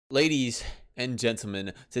Ladies and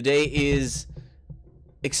gentlemen, today is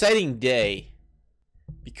exciting day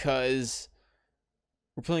because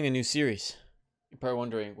we're playing a new series. You're probably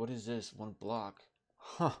wondering, what is this? One block?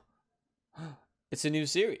 Huh. It's a new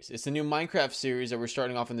series. It's a new Minecraft series that we're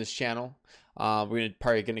starting off on this channel. We're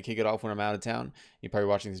probably gonna kick it off when I'm out of town. You're probably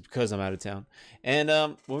watching this because I'm out of town. And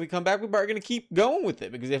when we come back, we're probably gonna keep going with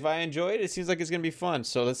it because if I enjoy it, it seems like it's gonna be fun.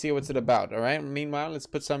 So let's see what's it about. All right. Meanwhile, let's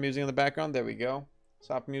put some music in the background. There we go.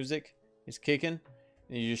 Stop music. It's kicking.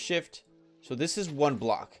 And you just shift. So this is one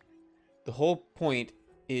block. The whole point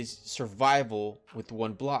is survival with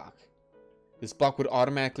one block. This block would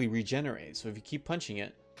automatically regenerate. So if you keep punching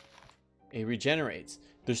it, it regenerates.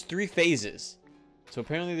 There's 3 phases. So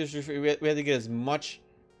apparently we have to get as much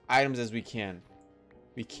items as we can.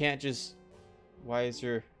 We can't just... Why is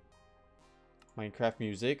there Minecraft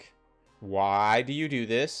music? Why do you do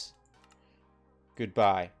this?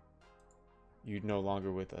 Goodbye. You're no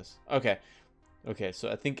longer with us. Okay. Okay,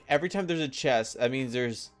 so I think every time there's a chest, that means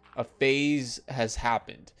there's a phase has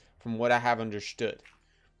happened, from what I have understood.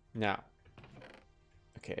 Now.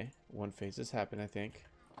 Okay, one phase has happened, I think.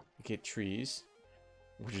 We get trees,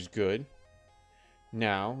 which is good.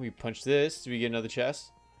 Now, we punch this. Do we get another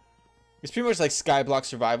chest? It's pretty much like skyblock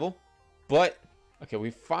survival. But, okay,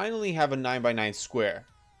 we finally have a 9x9 square.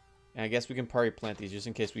 And I guess we can probably plant these just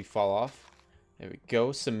in case we fall off. There we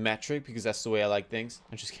go. Symmetric, because that's the way I like things.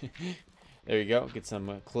 I'm just kidding. There we go. Get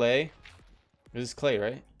some clay. This is clay,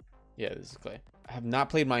 right? Yeah, this is clay. I have not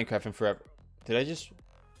played Minecraft in forever. Did I just...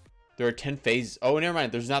 There are 10 phases. Oh, never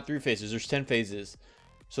mind. There's not 3 phases. There's 10 phases.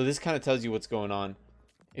 So this kind of tells you what's going on.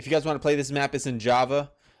 If you guys want to play this map, it's in Java.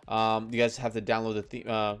 You guys have to download the theme.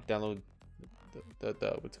 Download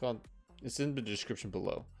the what's it called? It's in the description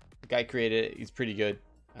below. The guy created it. He's pretty good.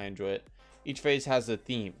 I enjoy it. Each phase has a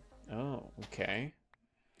theme. Oh, okay.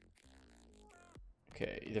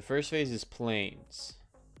 Okay, the first phase is plains.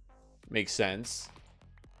 Makes sense.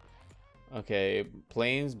 Okay,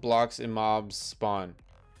 plains, blocks, and mobs spawn.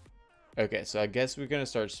 Okay, so I guess we're gonna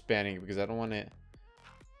start spanning because I don't want to.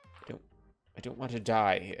 I don't want to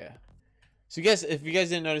die here. So you guys, if you guys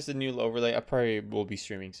didn't notice the new overlay, I probably will be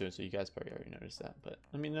streaming soon, so you guys probably already noticed that. But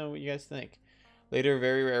let me know what you guys think. Later,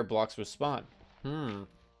 very rare blocks will spawn. The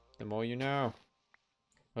more you know.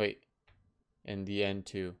 Wait, and the end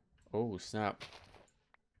too. Oh snap!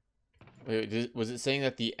 Wait, was it saying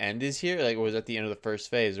that the end is here? Like, or was that the end of the first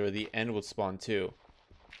phase, or the end will spawn too?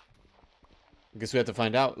 I guess we have to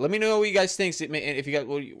find out. Let me know what you guys think. If you guys,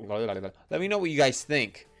 let me know what you guys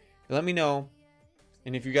think. Let me know.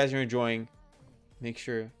 And if you guys are enjoying, make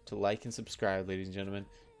sure to like and subscribe, ladies and gentlemen.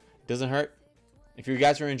 It doesn't hurt. If you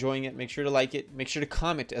guys are enjoying it, make sure to like it. Make sure to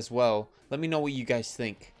comment as well. Let me know what you guys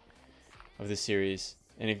think of this series.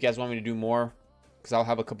 And if you guys want me to do more, because I'll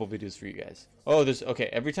have a couple videos for you guys. Oh, there's... Okay,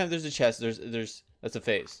 every time there's a chest, that's a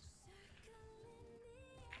phase.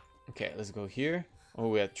 Okay, let's go here. Oh,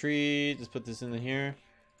 we have trees. Let's put this in here.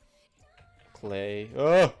 Clay.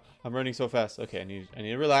 Oh, I'm running so fast. Okay, I need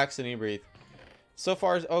to relax. I need to breathe. So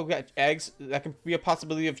far, oh, we got eggs. That can be a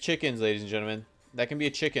possibility of chickens, ladies and gentlemen. That can be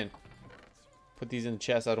a chicken. Put these in the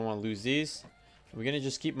chest. I don't want to lose these. We're gonna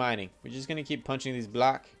just keep mining. We're just gonna keep punching these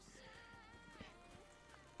block.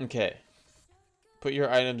 Okay. Put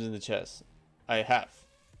your items in the chest. I have.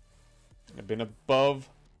 I've been above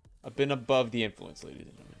the influence, ladies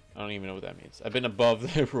and gentlemen. I don't even know what that means. I've been above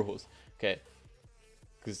the rules. Okay.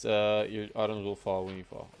 Because your items will fall when you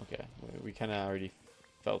fall. Okay. We kind of already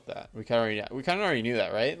felt that. We kind of already knew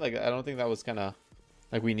that, right? Like, I don't think that was kind of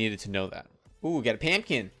like we needed to know that. Ooh, we got a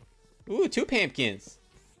pumpkin. Ooh, 2 pumpkins.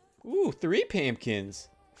 Ooh, 3 pumpkins.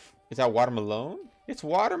 Is that watermelon? It's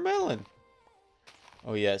watermelon.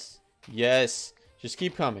 Oh, yes. Yes. Just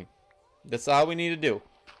keep coming. That's all we need to do.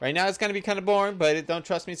 Right now, it's going to be kind of boring, but don't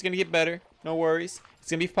trust me. It's going to get better. No worries. It's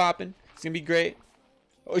going to be popping. It's going to be great.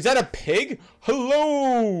 Oh, is that a pig?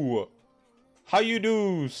 Hello. How you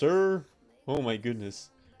do, sir? Oh, my goodness.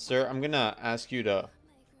 Sir, I'm going to ask you to...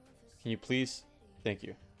 Can you please? Thank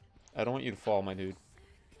you. I don't want you to fall, my dude.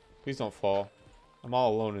 Please don't fall. I'm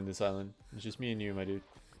all alone in this island. It's just me and you, my dude.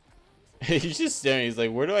 He's just staring. He's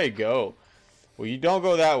like, where do I go? Well, you don't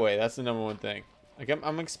go that way. That's the #1 thing. Like, I'm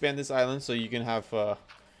gonna expand this island so you can have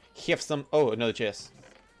some... Oh, another chest.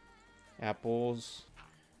 Apples.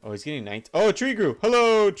 Oh, he's getting 19. Oh, a tree grew.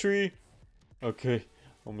 Hello, tree. Okay.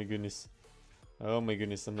 Oh, my goodness. Oh, my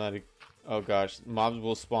goodness. I'm not... Oh, gosh. Mobs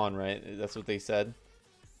will spawn, right? That's what they said.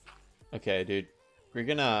 Okay, dude. We're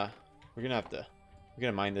gonna have to... We're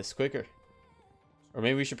gonna mine this quicker. Or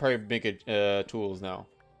maybe we should probably make it tools now.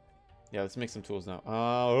 Yeah, let's make some tools now.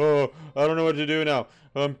 Oh, I don't know what to do now.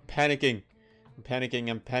 I'm panicking.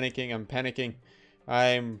 I'm panicking.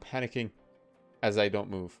 I'm panicking as I don't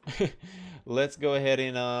move. Let's go ahead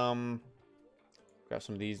and grab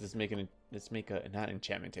some of these. Let's make a not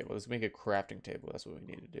enchantment table. Let's make a crafting table. That's what we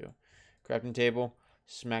need to do. Crafting table.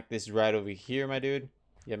 Smack this right over here, my dude.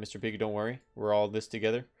 Yeah, Mr. Piggy, don't worry. We're all this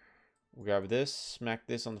together. We'll grab this. Smack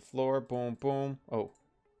this on the floor. Boom, boom. Oh,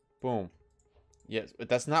 boom. Yes, but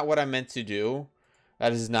that's not what I meant to do.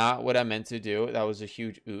 That is not what I meant to do. That was a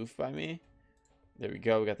huge oof by me. There we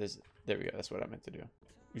go. We got this. There we go. That's what I meant to do.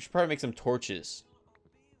 We should probably make some torches.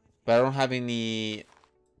 But I don't have any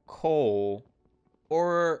coal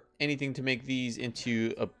or anything to make these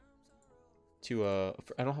into a...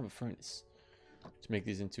 I don't have a furnace to make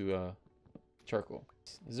these into charcoal.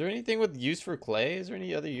 Is there anything with use for clay? Is there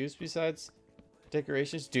any other use besides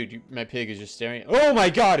decorations? Dude, my pig is just staring. Oh my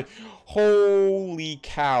god! Holy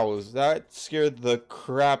cows. That scared the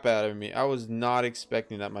crap out of me. I was not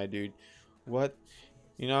expecting that, my dude. What?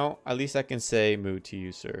 You know, at least I can say moo to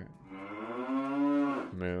you, sir.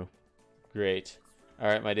 Moo. Great.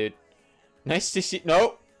 Alright, my dude. Nice to see.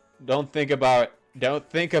 No! Don't think about it. Don't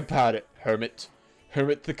think about it, Hermit.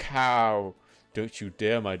 Hermit the cow. Don't you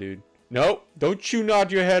dare, my dude. Nope. Don't you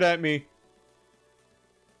nod your head at me.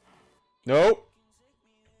 Nope.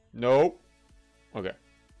 Nope. Okay.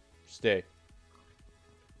 Stay.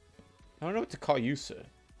 I don't know what to call you, sir. What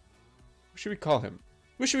should we call him?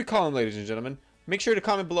 What should we call him, ladies and gentlemen? Make sure to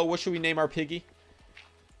comment below what should we name our piggy.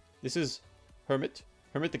 This is Hermit.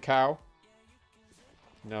 Hermit the cow.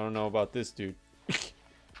 I don't know about this, dude.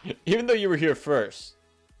 Even though you were here first,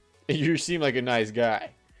 you seem like a nice guy.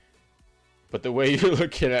 But the way you're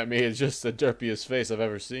looking at me is just the derpiest face I've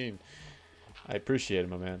ever seen. I appreciate it,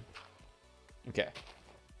 my man. Okay.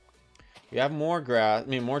 We have more grass,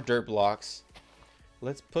 more dirt blocks.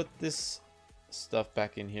 Let's put this stuff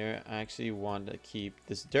back in here. I actually want to keep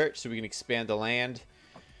this dirt so we can expand the land.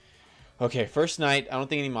 Okay, first night. I don't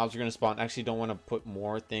think any mobs are going to spawn. I actually don't want to put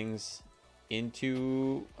more things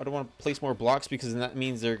into... I don't want to place more blocks because that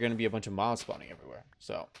means there are going to be a bunch of mobs spawning everywhere.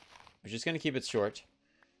 So, we're just going to keep it short.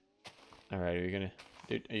 Alright, are you going to...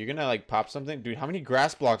 Dude, are you going to, like, pop something? Dude, how many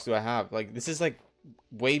grass blocks do I have? Like, this is, like,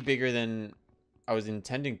 way bigger than I was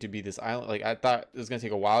intending to be this island. Like, I thought it was going to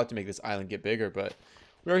take a while to make this island get bigger, but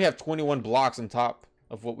we already have 21 blocks on top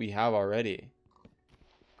of what we have already.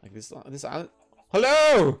 Like, this island...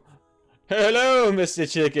 Hello! Hello, Mr.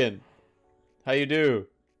 Chicken. How you do?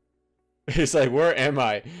 It's like, where am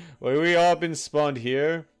I? Well, we all been spawned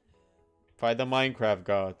here by the Minecraft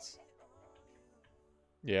gods.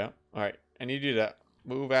 Yeah. Alright. I need you to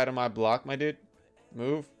move out of my block, my dude.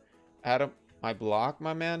 Move out of my block,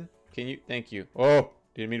 my man. Can you? Thank you. Oh,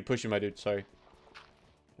 didn't mean to push you, my dude. Sorry.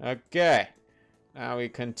 Okay. Now we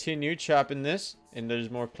continue chopping this. And there's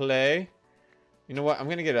more clay. You know what?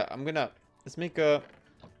 Let's make a...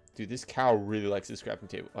 Dude, this cow really likes this crafting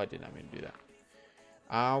table. Oh, I did not mean to do that.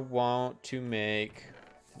 I want to make...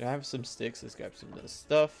 Do I have some sticks? Let's grab some of this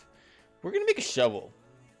stuff. We're going to make a shovel.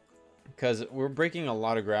 Because we're breaking a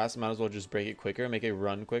lot of grass. Might as well just break it quicker. Make it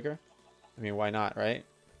run quicker. I mean, why not, right?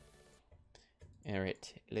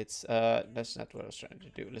 Alright. That's not what I was trying to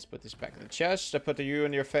do. Let's put this back in the chest. I put the you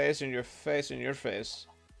in your face, in your face, in your face.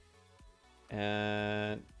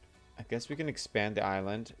 And... I guess we can expand the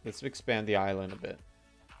island. Let's expand the island a bit.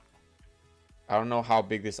 I don't know how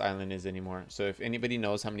big this island is anymore. So if anybody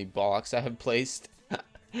knows how many blocks I have placed,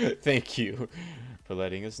 thank you for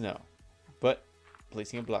letting us know. But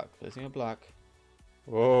placing a block, placing a block.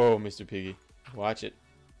 Whoa, Mr. Piggy. Watch it.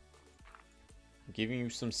 I'm giving you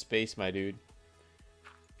some space, my dude.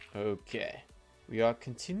 Okay. We are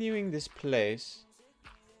continuing this place.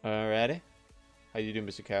 Alrighty. How you doing,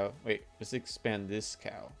 Mr. Cow? Wait, let's expand this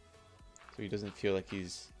cow. So he doesn't feel like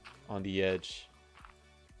he's on the edge.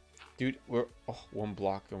 Dude, we're one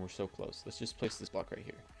block and we're so close. Let's just place this block right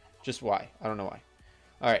here. Just why? I don't know why.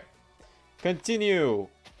 Alright. Continue.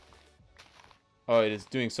 Oh, it is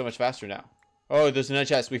doing so much faster now. Oh, there's another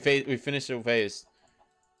chest. We finished the phase.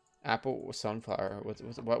 Apple or sunflower.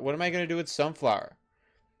 What am I going to do with sunflower?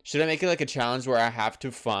 Should I make it like a challenge where I have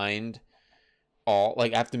to find all...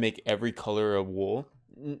 Like, I have to make every color of wool?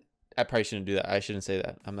 I probably shouldn't do that. I shouldn't say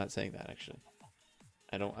that. I'm not saying that, actually.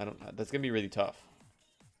 I don't... That's going to be really tough.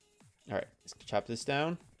 Alright, let's chop this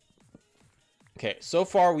down. Okay, so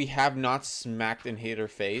far we have not smacked and hit her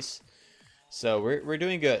face. So we're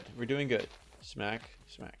doing good. We're doing good. Smack,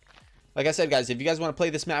 smack. Like I said, guys, if you guys want to play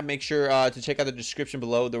this map, make sure to check out the description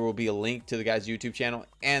below. There will be a link to the guy's YouTube channel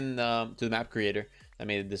and to the map creator that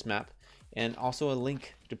made this map. And also a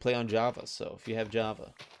link to play on Java. So if you have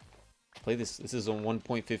Java, play this. This is on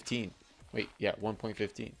 1.15. Wait, yeah,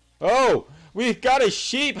 1.15. Oh, we've got a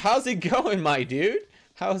sheep. How's it going, my dude?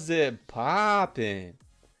 How's it popping?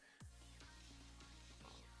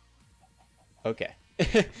 Okay.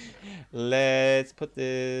 Let's put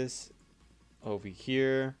this over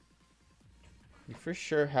here. You for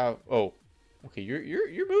sure have. Oh, okay.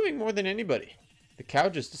 You're moving more than anybody. The cow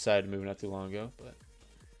just decided to move not too long ago, but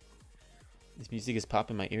this music is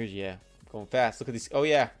popping my ears. Yeah, going fast. Look at these. Oh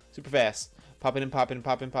yeah, super fast. Popping and popping,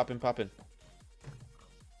 popping, popping, popping.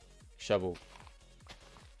 Shovel.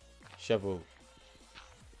 Shovel.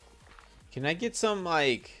 Can I get some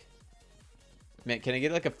like? Man, can I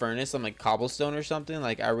get like a furnace on like cobblestone or something?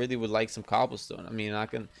 Like I really would like some cobblestone. I mean,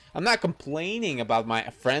 I'm not complaining about my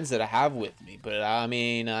friends that I have with me, but I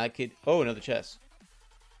mean, I could. Oh, another chest.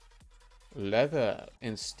 Leather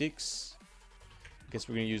and sticks. I guess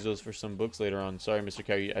we're gonna use those for some books later on. Sorry, Mr.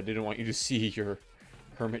 Cow. I didn't want you to see your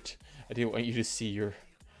hermit. I didn't want you to see your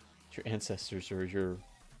ancestors or your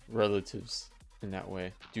relatives in that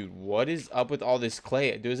way. Dude, what is up with all this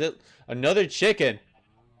clay? Dude, is it another chicken?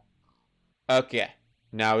 Okay,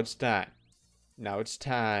 now it's time. Now it's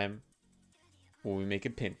time when we make a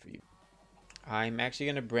pin for you. I'm actually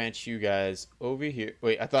gonna branch you guys over here.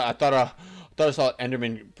 Wait, I thought I saw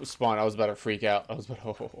Enderman spawn. I was about to freak out. I was about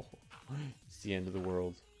to, oh, it's the end of the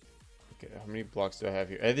world. Okay, how many blocks do I have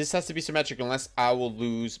here? This has to be symmetric, unless I will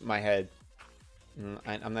lose my head.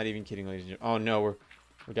 I'm not even kidding, ladies and gentlemen. Oh no,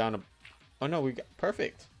 we're down to. Oh no, we got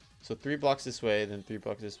perfect. So 3 blocks this way, then 3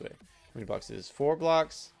 blocks this way. How many blocks is this? 4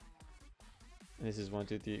 blocks. And this is 1,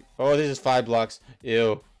 2, 3. Oh, this is 5 blocks.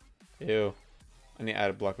 Ew. Ew. I need to add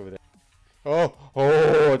a block over there. Oh,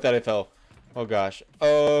 I thought I fell. Oh gosh.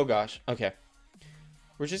 Oh gosh. Okay.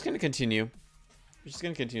 We're just gonna continue. We're just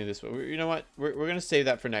gonna continue this way. You know what? We're gonna save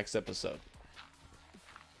that for next episode.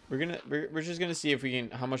 We're just gonna see if we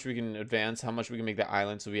can, how much we can advance, how much we can make the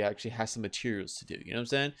island, so we actually have some materials to do. You know what I'm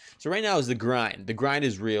saying? So right now is the grind. The grind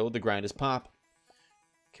is real. The grind is pop.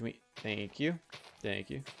 Can we? Thank you. Thank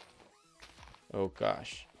you. Oh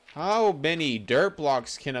gosh. How many dirt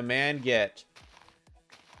blocks can a man get?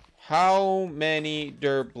 How many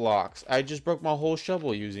dirt blocks? I just broke my whole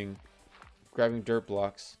shovel grabbing dirt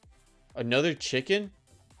blocks. Another chicken?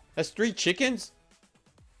 That's 3 chickens?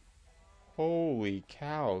 Holy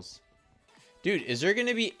cows. Dude, is there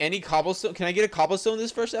gonna be any cobblestone? Can I get a cobblestone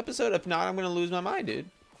this first episode? If not, I'm gonna lose my mind, dude.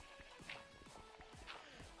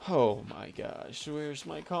 Oh my gosh, where's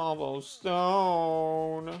my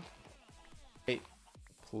cobblestone? Hey,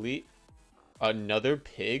 please. Another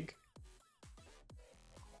pig?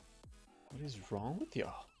 What is wrong with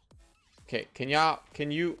y'all? Okay, can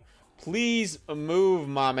you please move,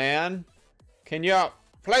 my man? Can y'all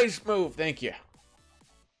please move? Thank you.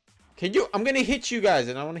 Can you? I'm gonna hit you guys,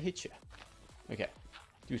 and I want to hit you. Okay,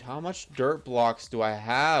 dude, how much dirt blocks do I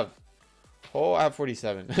have? Oh, I have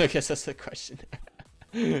 47. I guess that's the question.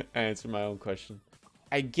 I answered my own question.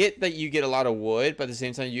 I get that you get a lot of wood, but at the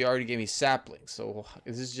same time, you already gave me saplings. So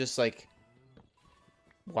this is just like,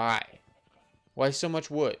 why? Why so much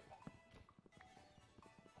wood?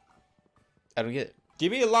 I don't get it.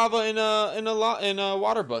 Give me a lava in a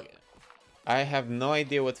water bucket. I have no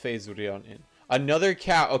idea what phase we're on in. Another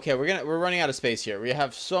cow. Okay, we're running out of space here. We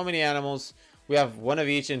have so many animals. We have 1 of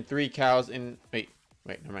each and 3 cows and wait,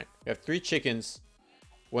 never mind. We have 3 chickens,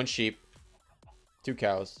 1 sheep, 2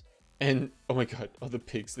 cows, and oh my god, all the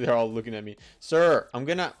pigs. They're all looking at me. Sir, I'm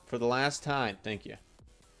gonna, for the last time. Thank you.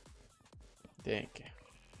 Thank you.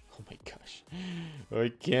 Oh my gosh.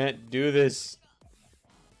 I can't do this.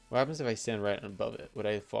 What happens if I stand right above it? Would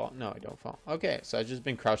I fall? No, I don't fall. Okay, so I've just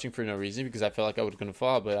been crouching for no reason because I felt like I was gonna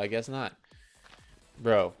fall, but I guess not.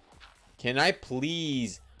 Bro, can I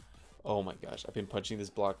please? Oh my gosh, I've been punching this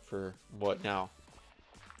block for what now?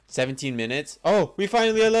 17 minutes? Oh, we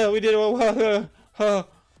finally we did it.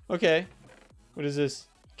 Okay. What is this?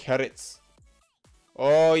 Carrots.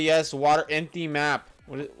 Oh yes, water empty map.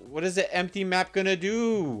 What is the empty map gonna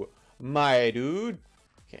do, my dude?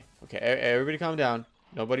 Okay, everybody calm down.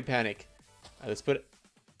 Nobody panic. Let's put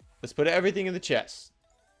everything in the chest.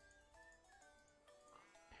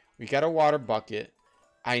 We got a water bucket.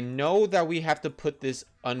 I know that we have to put this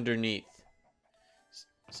underneath.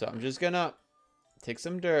 So I'm just gonna take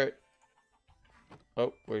some dirt.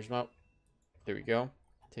 Oh, where's my... There we go.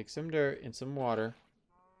 Take some dirt and some water.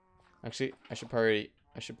 Actually, I should probably...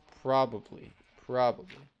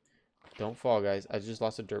 Don't fall, guys. I just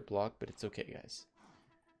lost a dirt block, but it's okay, guys.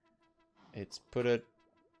 It's put a...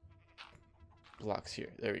 blocks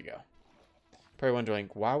here. There we go. Probably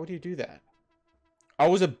wondering, why would you do that? I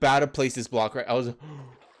was about to place this block, right? I was...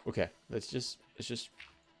 Okay, let's just...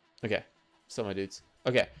 Okay. So, my dudes.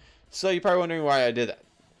 Okay. So, you're probably wondering why I did that.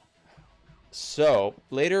 So,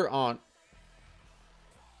 later on...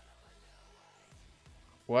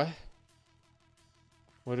 What?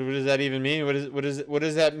 What does that even mean? What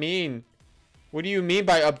does that mean? What do you mean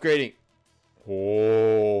by upgrading?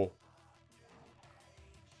 Oh.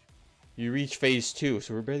 You reach phase 2,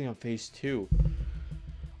 so we're barely on phase 2.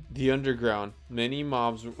 The underground. Many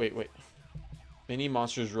mobs. Wait. Many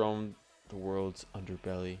monsters roam the world's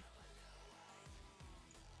underbelly.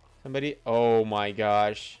 Somebody. Oh my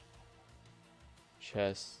gosh.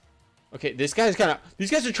 Chest. Okay, this guy's kind of.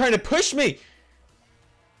 These guys are trying to push me.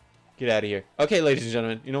 Get out of here. Okay, ladies and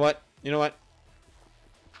gentlemen. You know what? You know what?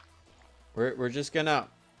 We're just gonna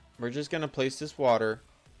place this water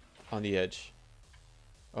on the edge.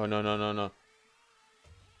 Oh no.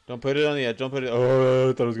 Don't put it on the edge. Don't put it. Oh,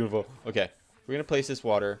 I thought it was gonna fall. Okay, we're gonna place this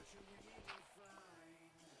water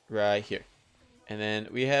right here, and then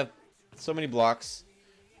we have so many blocks,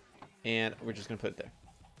 and we're just gonna put it there.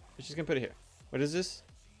 We're just gonna put it here. What is this?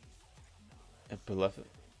 Beloved.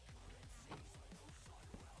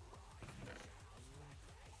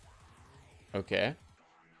 Okay,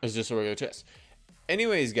 it's just a regular chest.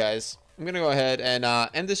 Anyways, guys, I'm gonna go ahead and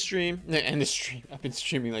end the stream. End the stream. I've been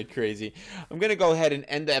streaming like crazy. I'm gonna go ahead and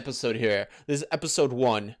end the episode here. This is episode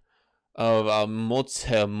 1 of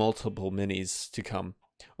multiple minis to come.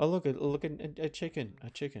 Oh, look at a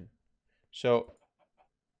chicken. So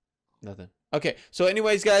nothing. Okay. So,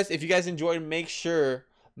 anyways, guys, if you guys enjoyed, make sure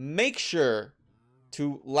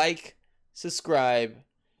to like, subscribe,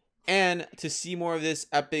 and to see more of this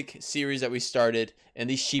epic series that we started, and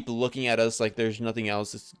these sheep looking at us like there's nothing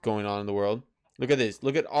else that's going on in the world. Look at this.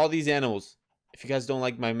 Look at all these animals. If you guys don't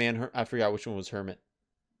like my man, I forgot which one was Hermit.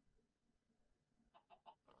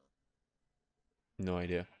 No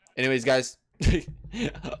idea. Anyways, guys,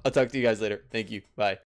 I'll talk to you guys later. Thank you. Bye.